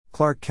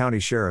Clark County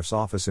Sheriff's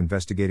Office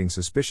investigating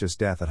suspicious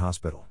death at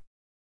hospital.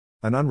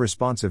 An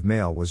unresponsive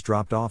male was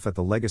dropped off at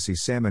the Legacy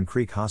Salmon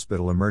Creek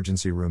Hospital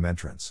emergency room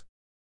entrance.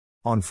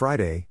 On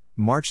Friday,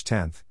 March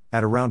 10,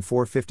 at around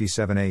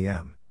 4:57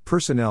 a.m.,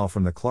 personnel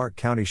from the Clark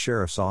County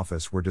Sheriff's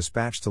Office were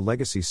dispatched to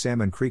Legacy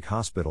Salmon Creek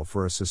Hospital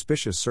for a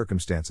suspicious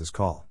circumstances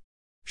call.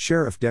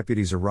 Sheriff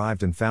deputies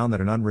arrived and found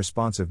that an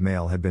unresponsive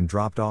male had been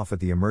dropped off at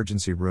the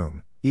emergency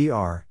room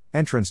ER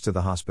entrance to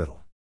the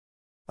hospital.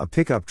 A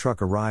pickup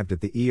truck arrived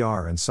at the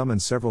ER and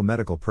summoned several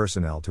medical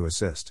personnel to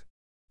assist.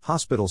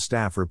 Hospital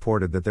staff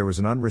reported that there was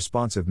an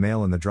unresponsive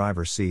male in the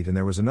driver's seat and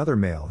there was another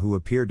male who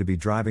appeared to be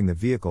driving the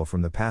vehicle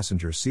from the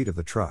passenger seat of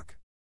the truck.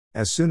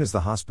 As soon as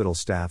the hospital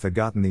staff had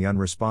gotten the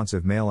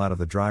unresponsive male out of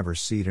the driver's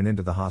seat and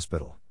into the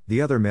hospital,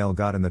 the other male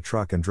got in the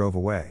truck and drove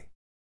away.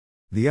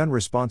 The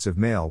unresponsive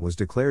male was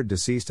declared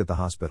deceased at the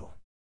hospital.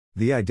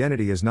 The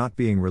identity is not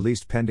being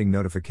released pending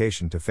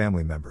notification to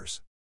family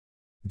members.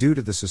 Due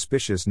to the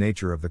suspicious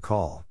nature of the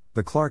call,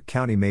 the Clark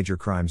County Major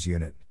Crimes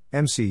Unit,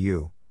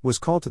 MCU, was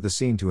called to the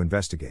scene to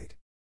investigate.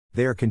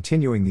 They are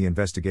continuing the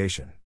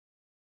investigation.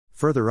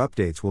 Further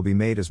updates will be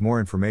made as more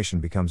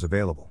information becomes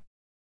available.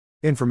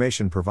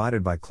 Information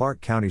provided by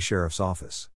Clark County Sheriff's Office.